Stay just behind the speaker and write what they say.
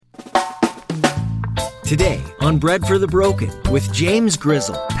Today on Bread for the Broken with James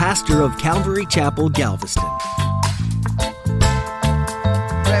Grizzle, pastor of Calvary Chapel, Galveston.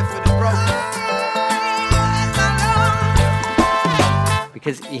 Bread for the broken.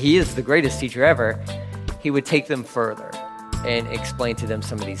 Because he is the greatest teacher ever, he would take them further and explain to them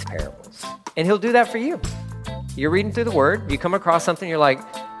some of these parables. And he'll do that for you. You're reading through the Word, you come across something, you're like,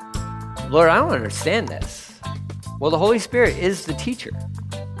 Lord, I don't understand this. Well, the Holy Spirit is the teacher.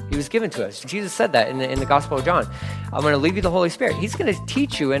 He was given to us. Jesus said that in the Gospel of John. I'm going to leave you the Holy Spirit. He's going to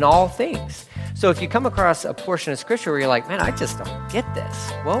teach you in all things. So if you come across a portion of Scripture where you're like, man, I just don't get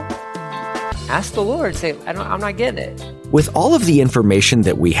this. Well, ask the Lord. Say, I'm not getting it. With all of the information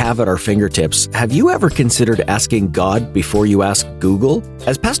that we have at our fingertips, have you ever considered asking God before you ask Google?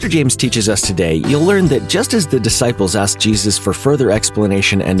 As Pastor James teaches us today, you'll learn that just as the disciples asked Jesus for further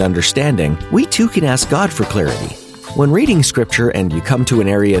explanation and understanding, we too can ask God for clarity. When reading Scripture and you come to an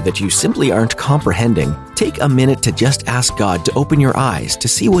area that you simply aren't comprehending, take a minute to just ask God to open your eyes to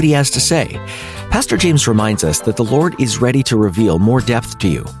see what He has to say. Pastor James reminds us that the Lord is ready to reveal more depth to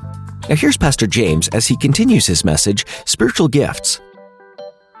you. Now here's Pastor James as he continues his message, Spiritual Gifts.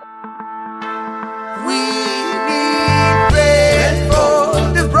 We need bread for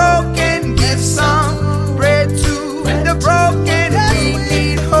the broken. Give some bread to the broken. We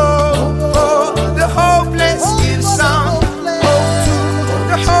need hope for the hopeless. Give some hope to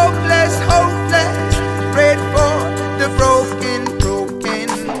the hopeless. Bread for the broken.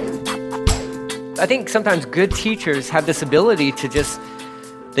 I think sometimes good teachers have this ability to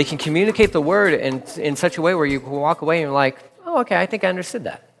they can communicate the Word in such a way where you can walk away and you're like, oh, okay, I think I understood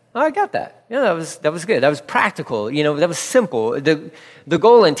that. Oh, I got that. Yeah, that was good. That was practical. That was simple. The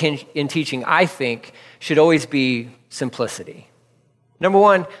goal in teaching, I think, should always be simplicity. Number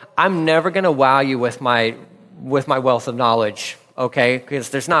one, I'm never going to wow you with my wealth of knowledge, okay?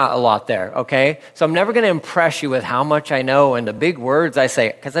 Because there's not a lot there, okay? So I'm never going to impress you with how much I know and the big words I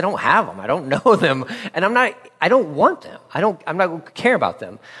say, because I don't have them. I don't know them, and I don't want them. I'm not going to care about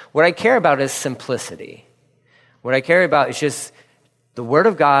them. What I care about is simplicity. What I care about is just the Word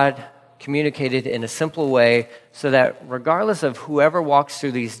of God communicated in a simple way so that regardless of whoever walks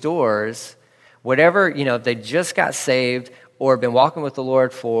through these doors, whatever, if they just got saved or been walking with the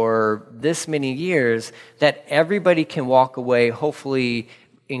Lord for this many years, that everybody can walk away hopefully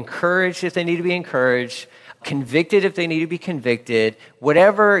encouraged if they need to be encouraged, convicted if they need to be convicted,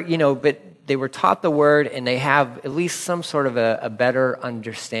 whatever, but they were taught the Word and they have at least some sort of a better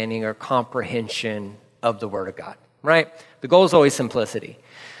understanding or comprehension of the Word of God, right? The goal is always simplicity.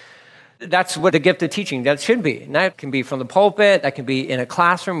 That's what the gift of teaching, that should be. And that can be from the pulpit, that can be in a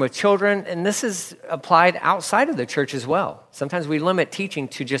classroom with children, and this is applied outside of the church as well. Sometimes we limit teaching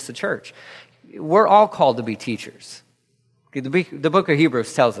to just the church. We're all called to be teachers. The book of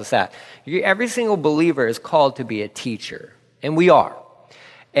Hebrews tells us that. Every single believer is called to be a teacher, and we are.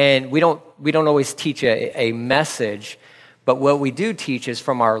 And we don't always teach a message, but what we do teach is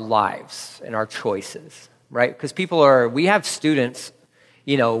from our lives and our choices, right? Because we have students,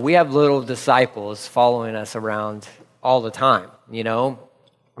 we have little disciples following us around all the time,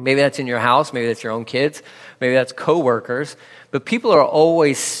 Maybe that's in your house, maybe that's your own kids, maybe that's coworkers, but people are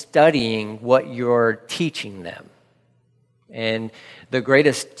always studying what you're teaching them. And the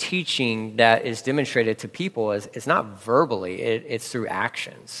greatest teaching that is demonstrated to people is not verbally, it's through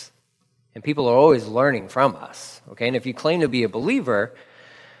actions. And people are always learning from us, okay? And if you claim to be a believer,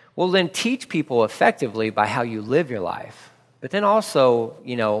 well, then teach people effectively by how you live your life. But then also,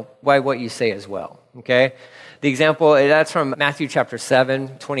 by what you say as well, okay? The example, that's from Matthew chapter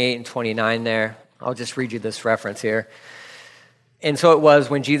 7, 28 and 29 there. I'll just read you this reference here. And so it was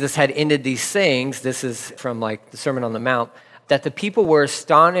when Jesus had ended these things, this is from the Sermon on the Mount, that the people were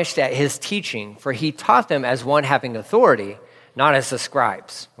astonished at his teaching, for he taught them as one having authority, not as the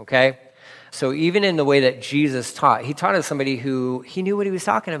scribes, okay? So even in the way that Jesus taught, he taught as somebody who he knew what he was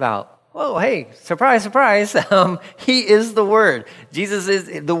talking about. Oh, hey, surprise, surprise. He is the Word. Jesus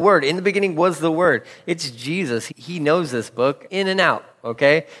is the Word. In the beginning was the Word. It's Jesus. He knows this book in and out,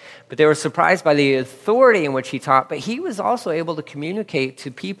 okay? But they were surprised by the authority in which he taught, but he was also able to communicate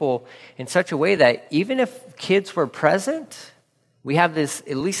to people in such a way that even if kids were present, we have this,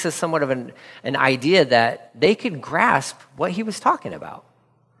 at least somewhat of an idea that they could grasp what he was talking about.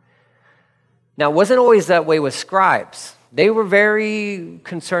 Now, it wasn't always that way with scribes. They were very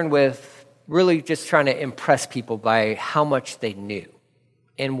concerned with really just trying to impress people by how much they knew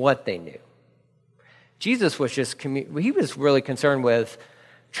and what they knew. Jesus was he was really concerned with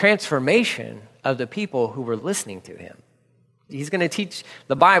transformation of the people who were listening to him. He's going to teach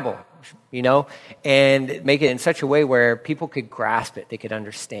the Bible, and make it in such a way where people could grasp it, they could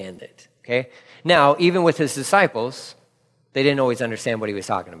understand it, okay? Now, even with his disciples, they didn't always understand what he was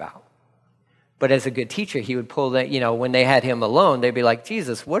talking about. But as a good teacher, he would pull that, when they had him alone, they'd be like,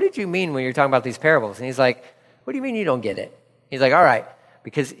 Jesus, what did you mean when you're talking about these parables? And he's like, what do you mean you don't get it? He's like, all right,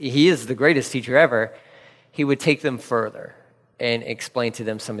 because he is the greatest teacher ever, he would take them further and explain to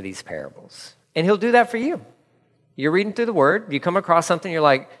them some of these parables. And he'll do that for you. You're reading through the Word, you come across something, you're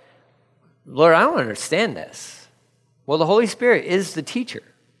like, Lord, I don't understand this. Well, the Holy Spirit is the teacher.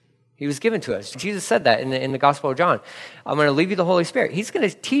 He was given to us. Jesus said that in the Gospel of John. I'm going to leave you the Holy Spirit. He's going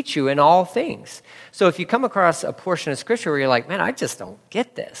to teach you in all things. So if you come across a portion of Scripture where you're like, man, I just don't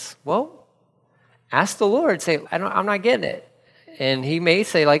get this. Well, ask the Lord. Say, I'm not getting it. And he may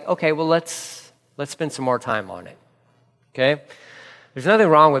say like, okay, well, let's spend some more time on it. Okay? There's nothing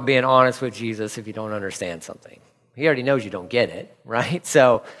wrong with being honest with Jesus if you don't understand something. He already knows you don't get it, right?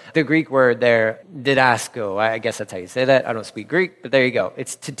 So the Greek word there, didasko, I guess that's how you say that. I don't speak Greek, but there you go.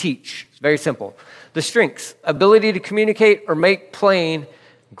 It's to teach. It's very simple. The strengths, ability to communicate or make plain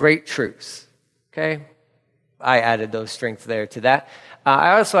great truths, okay? I added those strengths there to that.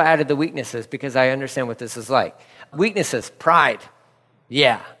 I also added the weaknesses because I understand what this is like. Weaknesses, pride.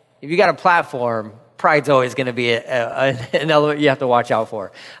 Yeah, if you got a platform, pride's always going to be an element you have to watch out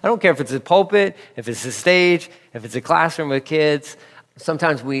for. I don't care if it's a pulpit, if it's a stage, if it's a classroom with kids.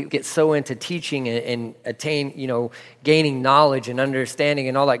 Sometimes we get so into teaching and gaining knowledge and understanding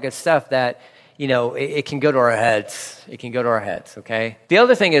and all that good stuff that, it can go to our heads. It can go to our heads, okay? The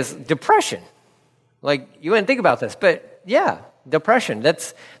other thing is depression. Like, you wouldn't think about this, but yeah, depression.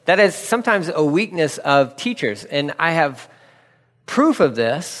 That is sometimes a weakness of teachers. And I have proof of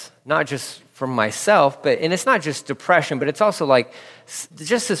this, not just from myself, and it's not just depression, but it's also like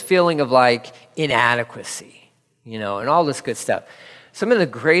just this feeling of like inadequacy, and all this good stuff. Some of the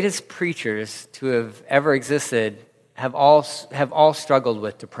greatest preachers to have ever existed have all struggled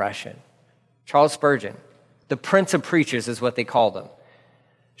with depression. Charles Spurgeon, the Prince of Preachers is what they called him,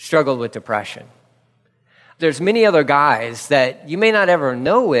 struggled with depression. There's many other guys that you may not ever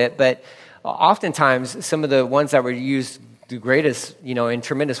know it, but oftentimes some of the ones that were used the greatest, in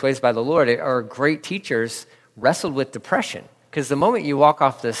tremendous ways by the Lord, are great teachers wrestled with depression. Because the moment you walk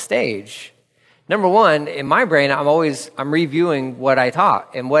off the stage, number one, in my brain, I'm reviewing what I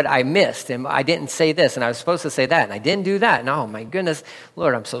taught and what I missed. And I didn't say this, and I was supposed to say that, and I didn't do that. And oh my goodness,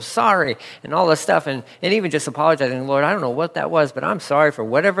 Lord, I'm so sorry, and all this stuff. And even just apologizing, Lord, I don't know what that was, but I'm sorry for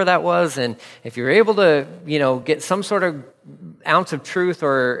whatever that was. And if you're able to, get some sort of ounce of truth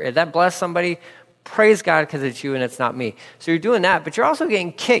or that bless somebody, praise God because it's you and it's not me. So you're doing that, but you're also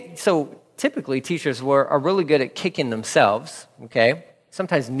getting kicked. So typically teachers are really good at kicking themselves, okay?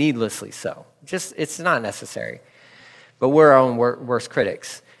 Sometimes needlessly so. It's not necessary. But we're our own worst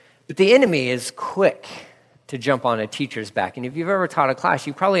critics. But the enemy is quick to jump on a teacher's back. And if you've ever taught a class,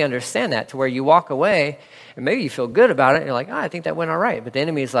 you probably understand that to where you walk away and maybe you feel good about it and you're like, I think that went all right. But the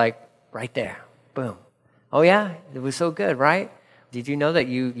enemy is like, right there, boom. Oh yeah, it was so good, right? Did you know that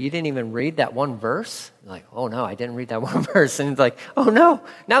you didn't even read that one verse? You're like, oh no, I didn't read that one verse. And it's like, oh no,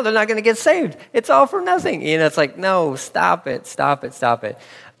 now they're not going to get saved. It's all for nothing. It's like, no, stop it.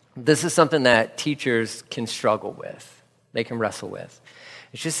 This is something that teachers can struggle with. They can wrestle with.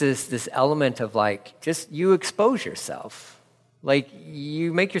 It's just this element of like, just you expose yourself. Like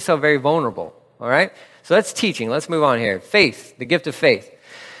you make yourself very vulnerable, all right? So that's teaching. Let's move on here. Faith, the gift of faith.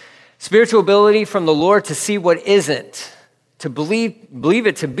 Spiritual ability from the Lord to see what isn't. To believe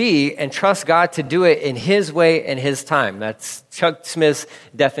it to be and trust God to do it in his way and his time. That's Chuck Smith's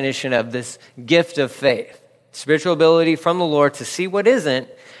definition of this gift of faith. Spiritual ability from the Lord to see what isn't,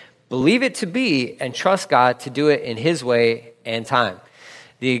 believe it to be, and trust God to do it in his way and time.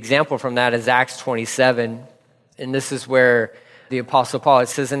 The example from that is Acts 27, and this is where the Apostle Paul, it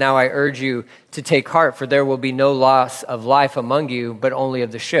says, and now I urge you to take heart, for there will be no loss of life among you, but only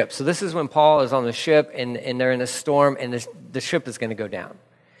of the ship. So this is when Paul is on the ship, and they're in a storm, and the ship is going to go down.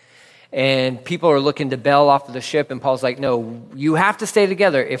 And people are looking to bail off of the ship, and Paul's like, no, you have to stay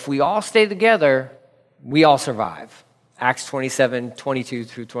together. If we all stay together, we all survive. Acts 27, 22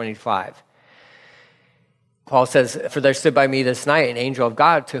 through 25. Paul says, for there stood by me this night an angel of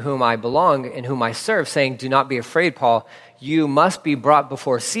God to whom I belong and whom I serve, saying, do not be afraid, Paul. You must be brought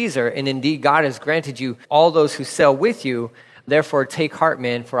before Caesar, and indeed God has granted you all those who sail with you. Therefore take heart,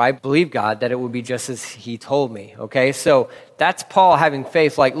 man, for I believe God that it will be just as he told me. Okay, so that's Paul having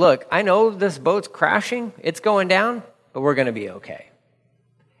faith. Like, look, I know this boat's crashing. It's going down, but we're going to be okay.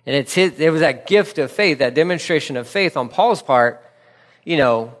 And it was that gift of faith, that demonstration of faith on Paul's part,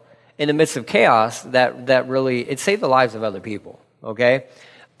 in the midst of chaos, that really, it saved the lives of other people, okay?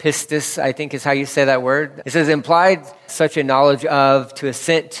 Pistis, I think is how you say that word. It says, implied such a knowledge of, to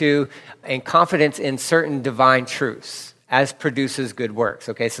assent to, and confidence in certain divine truths, as produces good works,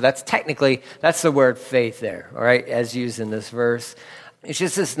 okay? So that's the word faith there, all right, as used in this verse. It's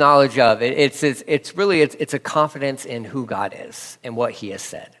just this knowledge of, it's a confidence in who God is and what he has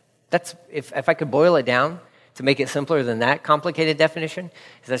said. That's, if I could boil it down to make it simpler than that complicated definition,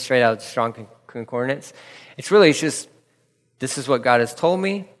 because that's straight out of Strong Concordance, it's just, this is what God has told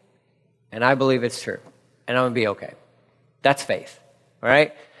me, and I believe it's true, and I'm going to be okay. That's faith, all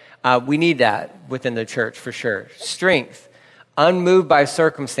right? We need that within the church for sure. Strength, unmoved by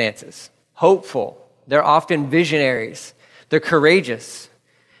circumstances, hopeful. They're often visionaries. They're courageous.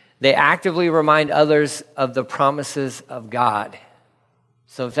 They actively remind others of the promises of God.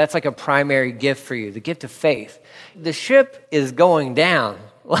 So if that's like a primary gift for you, the gift of faith, the ship is going down.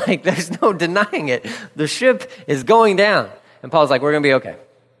 Like, there's no denying it. The ship is going down. And Paul's like, we're going to be okay.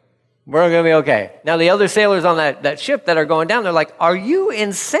 We're going to be okay. Now, the other sailors on that ship that are going down, they're like, are you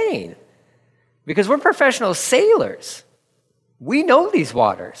insane? Because we're professional sailors. We know these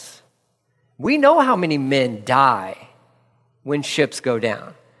waters. We know how many men die when ships go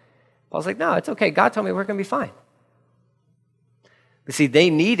down. Paul's like, no, it's okay. God told me we're going to be fine. But see, they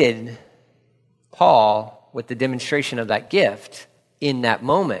needed Paul with the demonstration of that gift in that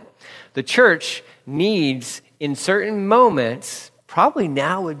moment. The church needs, in certain moments, probably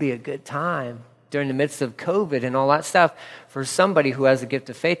now would be a good time during the midst of COVID and all that stuff for somebody who has a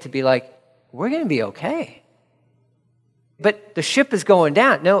gift of faith to be like, we're going to be okay. But the ship is going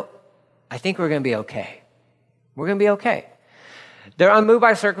down. No, I think we're going to be okay. We're going to be okay. They're unmoved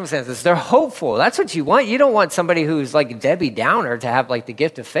by circumstances. They're hopeful. That's what you want. You don't want somebody who's like Debbie Downer to have like the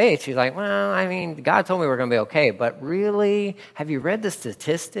gift of faith. She's like, well, I mean, God told me we're going to be okay. But really, have you read the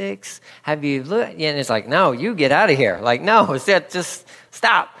statistics? Have you looked? And it's like, no, you get out of here. Like, no, just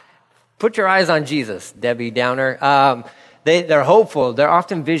stop. Put your eyes on Jesus, Debbie Downer. They're hopeful. They're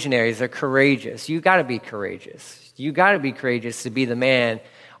often visionaries. They're courageous. You got to be courageous. You got to be courageous to be the man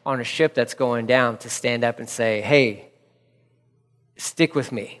on a ship that's going down to stand up and say, hey, stick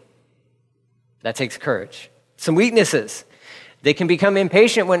with me. That takes courage. Some weaknesses. They can become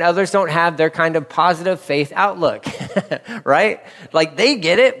impatient when others don't have their kind of positive faith outlook, right? Like, they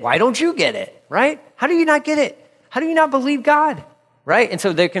get it. Why don't you get it, right? How do you not get it? How do you not believe God, right? And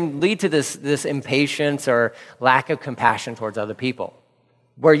so they can lead to this impatience or lack of compassion towards other people,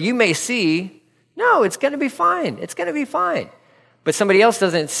 where you may see, no, it's going to be fine. It's going to be fine. But somebody else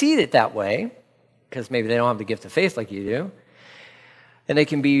doesn't see it that way because maybe they don't have the gift of faith like you do. And they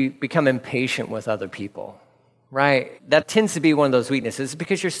can become impatient with other people, right? That tends to be one of those weaknesses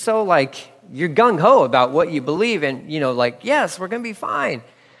because you're so you're gung-ho about what you believe and, yes, we're going to be fine.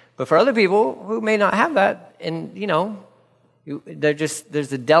 But for other people who may not have that, and,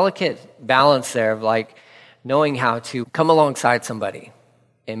 there's a delicate balance there of knowing how to come alongside somebody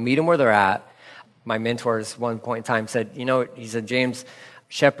and meet them where they're at. My mentors one point in time said, he said, James,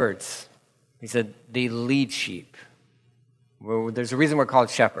 shepherds, he said, they lead sheep. There's a reason we're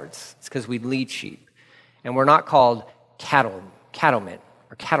called shepherds. It's because we lead sheep. And we're not called cattlemen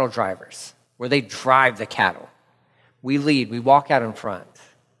or cattle drivers, where they drive the cattle. We lead. We walk out in front.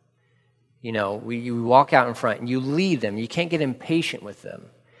 You walk out in front and you lead them. You can't get impatient with them.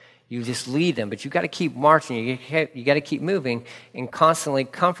 You just lead them, but you got to keep marching. You got to keep moving and constantly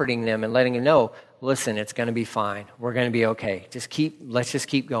comforting them and letting them know, listen, it's going to be fine. We're going to be okay. Let's just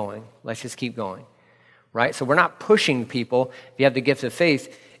keep going. Let's just keep going. Right? So we're not pushing people. If you have the gift of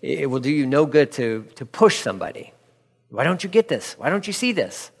faith, it will do you no good to push somebody. Why don't you get this? Why don't you see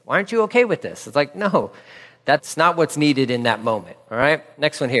this? Why aren't you okay with this? It's like, no, that's not what's needed in that moment. All right?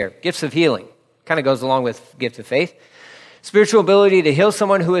 Next one here, gifts of healing. Kind of goes along with gift of faith. Spiritual ability to heal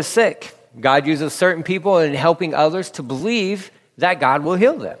someone who is sick. God uses certain people in helping others to believe that God will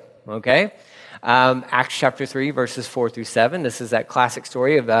heal them. Okay? Acts chapter 3, verses 4 through 7. This is that classic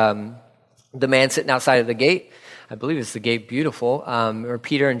story of the man sitting outside of the gate. I believe it's the gate Beautiful, where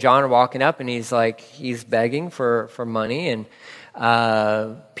Peter and John are walking up, and he's begging for money, and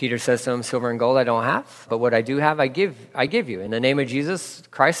Peter says to him, silver and gold I don't have, but what I do have I give you. In the name of Jesus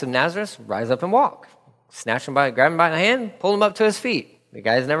Christ of Nazareth, rise up and walk. Grab him by the hand, pull him up to his feet. The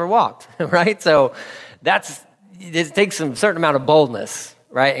guy's never walked, right? So it takes some certain amount of boldness,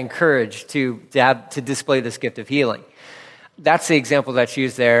 right, and courage to display this gift of healing. That's the example that's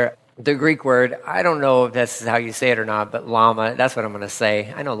used there. The Greek word, I don't know if that's how you say it or not, but llama, that's what I'm going to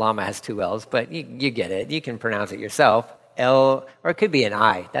say. I know llama has two L's, but you get it. You can pronounce it yourself. L, or it could be an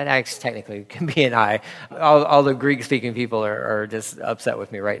I. That actually technically could be an I. All the Greek-speaking people are just upset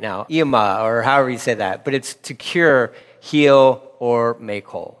with me right now. Iama, or however you say that. But it's to cure, heal, or make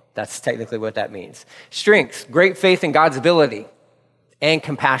whole. That's technically what that means. Strengths, great faith in God's ability and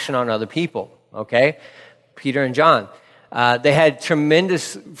compassion on other people, okay? Peter and John, they had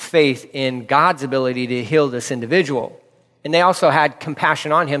tremendous faith in God's ability to heal this individual. And they also had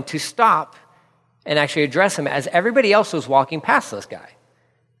compassion on him to stop and actually address him as everybody else was walking past this guy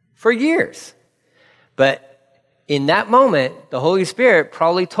for years. But in that moment, the Holy Spirit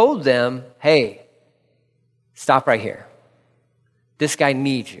probably told them, hey, stop right here. This guy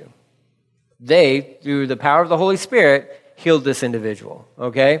needs you. They, through the power of the Holy Spirit, healed this individual,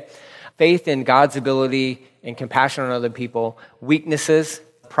 okay? Faith in God's ability and compassion on other people. Weaknesses,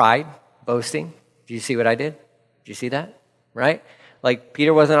 pride, boasting. Do you see what I did? Did you see that? Right? Like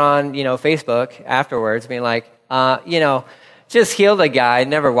Peter wasn't on, Facebook afterwards being like, just healed a guy,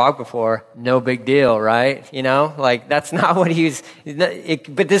 never walked before, no big deal, right? Like that's not what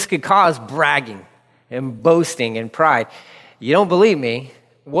but this could cause bragging and boasting and pride. You don't believe me?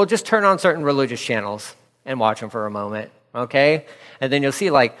 We'll just turn on certain religious channels and watch them for a moment, okay? And then you'll see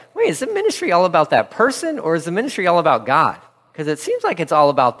wait, is the ministry all about that person or is the ministry all about God? Because it seems like it's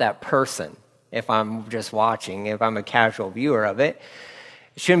all about that person. If I'm just watching, if I'm a casual viewer of it,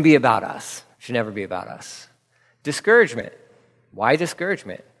 it shouldn't be about us. It should never be about us. Discouragement. Why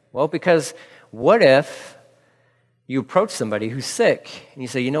discouragement? Well, because what if you approach somebody who's sick and you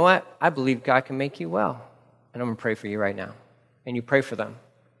say, you know what? I believe God can make you well. And I'm going to pray for you right now. And you pray for them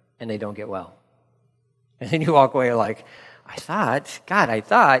and they don't get well. And then you walk away like, I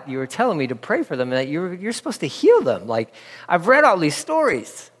thought you were telling me to pray for them and that you're supposed to heal them. I've read all these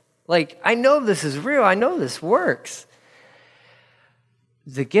stories. I know this is real. I know this works.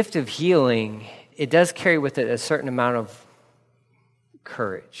 The gift of healing, it does carry with it a certain amount of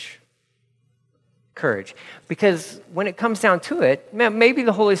courage. Because when it comes down to it, maybe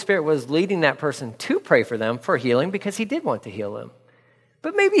the Holy Spirit was leading that person to pray for them for healing because he did want to heal them.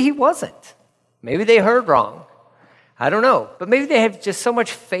 But maybe he wasn't. Maybe they heard wrong. I don't know. But maybe they have just so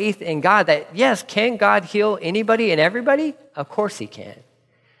much faith in God that, yes, can God heal anybody and everybody? Of course he can.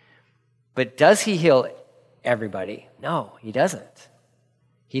 But does he heal everybody? No, he doesn't.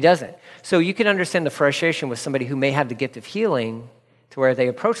 He doesn't. So you can understand the frustration with somebody who may have the gift of healing to where they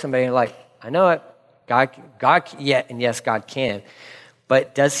approach somebody and like, I know it, God, yeah, and yes, God can.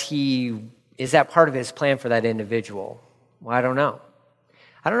 But is that part of his plan for that individual? Well, I don't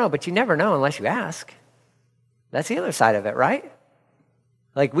know, but you never know unless you ask. That's the other side of it, right?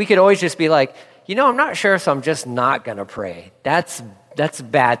 We could always just be like, I'm not sure, so I'm just not going to pray. That's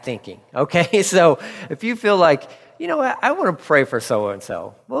bad thinking, okay? So if you feel like, I want to pray for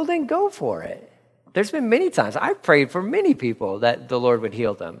so-and-so, well, then go for it. There's been many times I've prayed for many people that the Lord would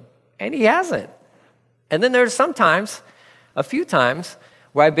heal them, and he hasn't. And then there's a few times,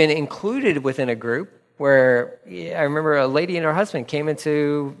 where I've been included within a group where I remember a lady and her husband came in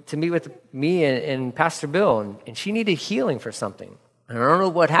to meet with me and Pastor Bill, and she needed healing for something. And I don't know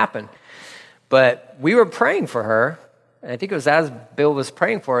what happened, but we were praying for her, and I think it was as Bill was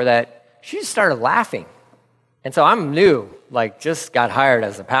praying for her that she just started laughing. And so I'm new, just got hired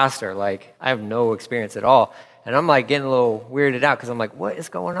as a pastor. I have no experience at all. And I'm getting a little weirded out because I'm like, what is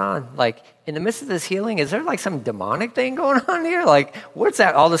going on? In the midst of this healing, is there some demonic thing going on here? What's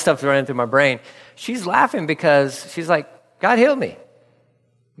that? All this stuff's running through my brain. She's laughing because she's like, God healed me.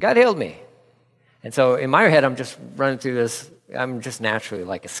 God healed me. And so in my head, I'm just running through this. I'm just naturally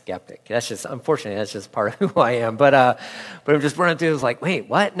a skeptic. Unfortunately, that's just part of who I am. But I'm just running through this wait,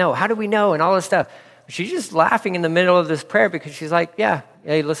 what? No, how do we know? And all this stuff. She's just laughing in the middle of this prayer because she's like, yeah,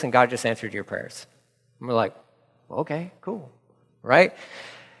 hey, listen, God just answered your prayers. And we're like, okay, cool, right?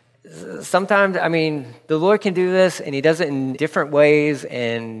 Sometimes, the Lord can do this, and he does it in different ways,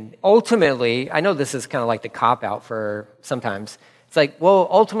 and ultimately, I know this is kind of the cop-out for sometimes. It's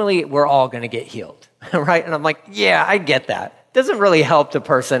ultimately, we're all going to get healed, right? And I'm like, yeah, I get that. Doesn't really help the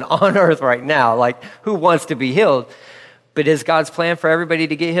person on earth right now, who wants to be healed. But is God's plan for everybody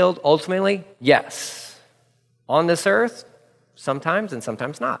to get healed? Ultimately, yes. On this earth, sometimes and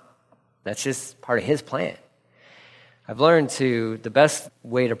sometimes not. That's just part of his plan. I've learned the best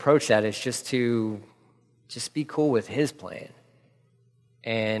way to approach that is just to be cool with his plan.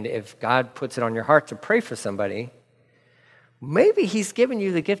 And if God puts it on your heart to pray for somebody, maybe he's given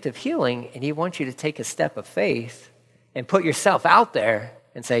you the gift of healing and he wants you to take a step of faith and put yourself out there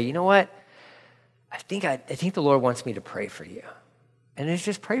and say, you know what? I think the Lord wants me to pray for you. And it's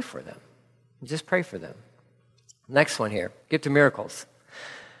just pray for them. Just pray for them. Next one here, gift of miracles.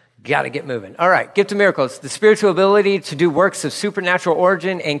 Got to get moving. All right, gift of miracles, the spiritual ability to do works of supernatural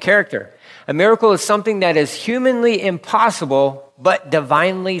origin and character. A miracle is something that is humanly impossible, but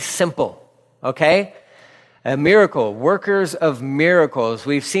divinely simple, okay? A miracle, workers of miracles.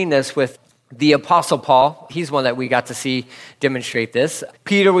 We've seen this with the Apostle Paul. He's one that we got to see demonstrate this.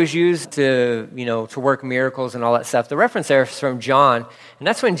 Peter was used to work miracles and all that stuff. The reference there is from John, and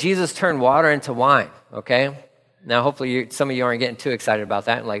that's when Jesus turned water into wine, okay? Now, hopefully, some of you aren't getting too excited about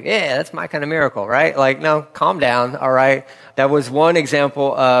that and like, yeah, that's my kind of miracle, right? Like, no, calm down, all right? That was one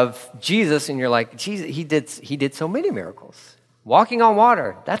example of Jesus, and you're like, Jesus, he did so many miracles. Walking on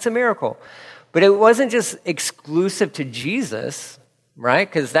water, that's a miracle. But it wasn't just exclusive to Jesus, right?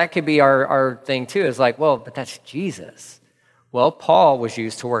 Because that could be our thing too. It's like, well, but that's Jesus. Well, Paul was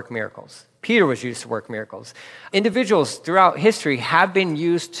used to work miracles. Peter was used to work miracles. Individuals throughout history have been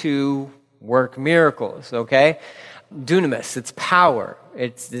used to work miracles, okay? Dunamis, it's power.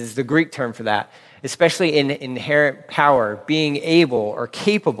 It's the Greek term for that, especially in inherent power, being able or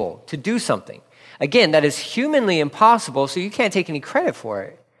capable to do something. Again, that is humanly impossible, so you can't take any credit for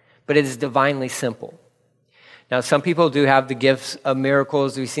it, but it is divinely simple. Now, some people do have the gifts of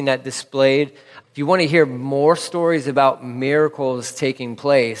miracles. We've seen that displayed. If you want to hear more stories about miracles taking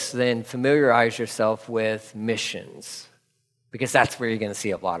place, then familiarize yourself with missions, because that's where you're going to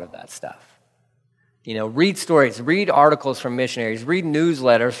see a lot of that stuff. Read stories, read articles from missionaries, read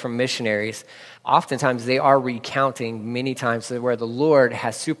newsletters from missionaries. Oftentimes, they are recounting many times where the Lord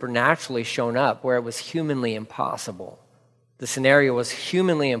has supernaturally shown up, where it was humanly impossible. The scenario was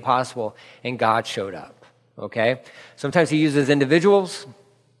humanly impossible, and God showed up, okay? Sometimes he uses individuals,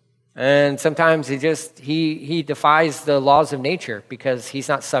 and sometimes he defies the laws of nature because he's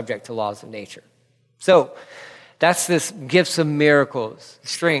not subject to laws of nature. So, that's this gifts of miracles,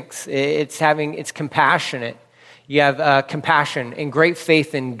 strengths. It's compassionate. You have compassion and great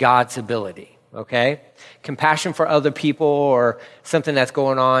faith in God's ability, okay? Compassion for other people or something that's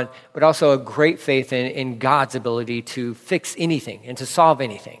going on, but also a great faith in God's ability to fix anything and to solve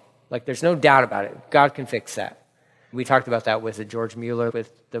anything. Like, there's no doubt about it. God can fix that. We talked about that with George Mueller,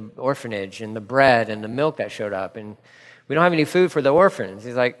 with the orphanage and the bread and the milk that showed up. And we don't have any food for the orphans.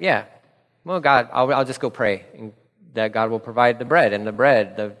 He's like, yeah. Well, God, I'll just go pray, and that God will provide the bread. And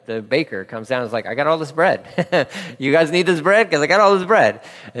the baker comes down and is like, I got all this bread. You guys need this bread? Because I got all this bread.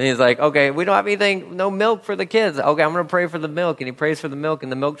 And he's like, okay, we don't have anything, no milk for the kids. Okay, I'm going to pray for the milk. And he prays for the milk,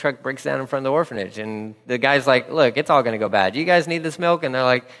 and the milk truck breaks down in front of the orphanage. And the guy's like, look, it's all going to go bad. You guys need this milk? And they're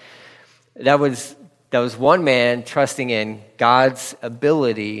like, that was one man trusting in God's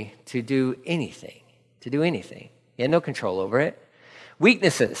ability to do anything. He had no control over it.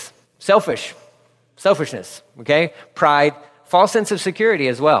 Weaknesses. Selfishness, okay? Pride, false sense of security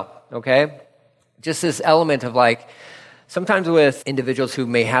as well, okay? Just this element of like, sometimes with individuals who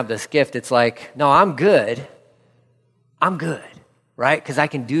may have this gift, it's like, no, I'm good, right? Because I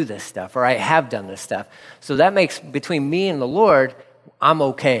can do this stuff, or I have done this stuff. So that makes, between me and the Lord, I'm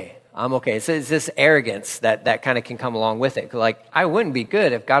okay. It's this arrogance that kind of can come along with it. Like, I wouldn't be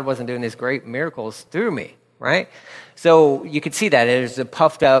good if God wasn't doing these great miracles through me, right? So you could see that there's a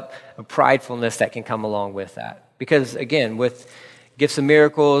puffed up pridefulness that can come along with that. Because again, with gifts of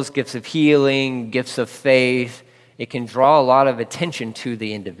miracles, gifts of healing, gifts of faith, it can draw a lot of attention to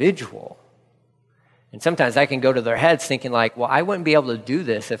the individual. And sometimes that can go to their heads thinking like, well, I wouldn't be able to do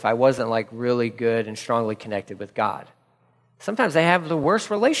this if I wasn't like really good and strongly connected with God. Sometimes they have the worst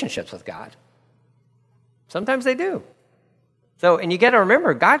relationships with God. Sometimes they do. So, and you got to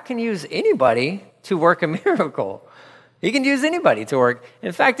remember, God can use anybody to work a miracle. He can use anybody to work.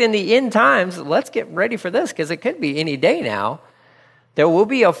 In fact, in the end times, let's get ready for this, because it could be any day now. There will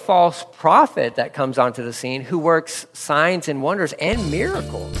be a false prophet that comes onto the scene who works signs and wonders and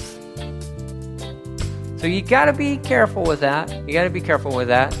miracles. So you got to be careful with that.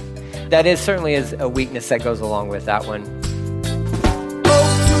 That is certainly is a weakness that goes along with that one.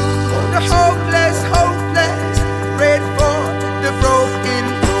 The hopeless, pray for the broken.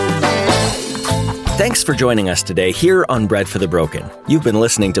 Thanks for joining us today here on Bread for the Broken. You've been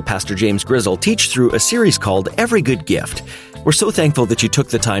listening to Pastor James Grizzle teach through a series called Every Good Gift. We're so thankful that you took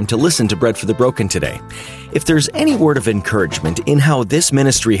the time to listen to Bread for the Broken today. If there's any word of encouragement in how this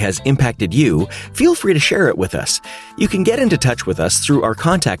ministry has impacted you, feel free to share it with us. You can get into touch with us through our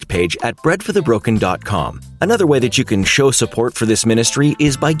contact page at breadforthebroken.com. Another way that you can show support for this ministry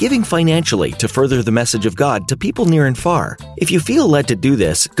is by giving financially to further the message of God to people near and far. If you feel led to do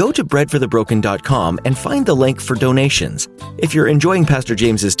this, go to breadforthebroken.com and find the link for donations. If you're enjoying Pastor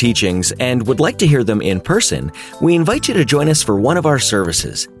James's teachings and would like to hear them in person, we invite you to join us for one of our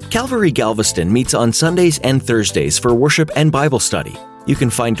services. Calvary Galveston meets on Sundays and Thursdays for worship and Bible study. You can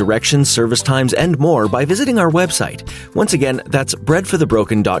find directions, service times, and more by visiting our website. Once again, that's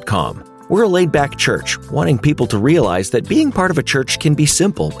breadforthebroken.com. We're a laid-back church, wanting people to realize that being part of a church can be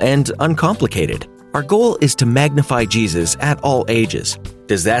simple and uncomplicated. Our goal is to magnify Jesus at all ages.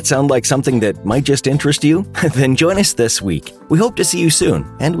 Does that sound like something that might just interest you? Then join us this week. We hope to see you soon,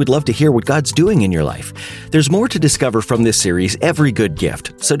 and we'd love to hear what God's doing in your life. There's more to discover from this series, Every Good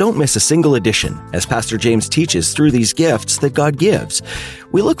Gift, so don't miss a single edition, as Pastor James teaches through these gifts that God gives.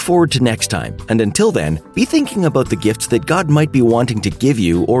 We look forward to next time, and until then, be thinking about the gifts that God might be wanting to give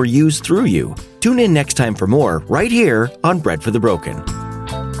you or use through you. Tune in next time for more, right here on Bread for the Broken.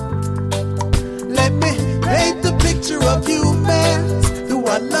 Let me paint the picture of you.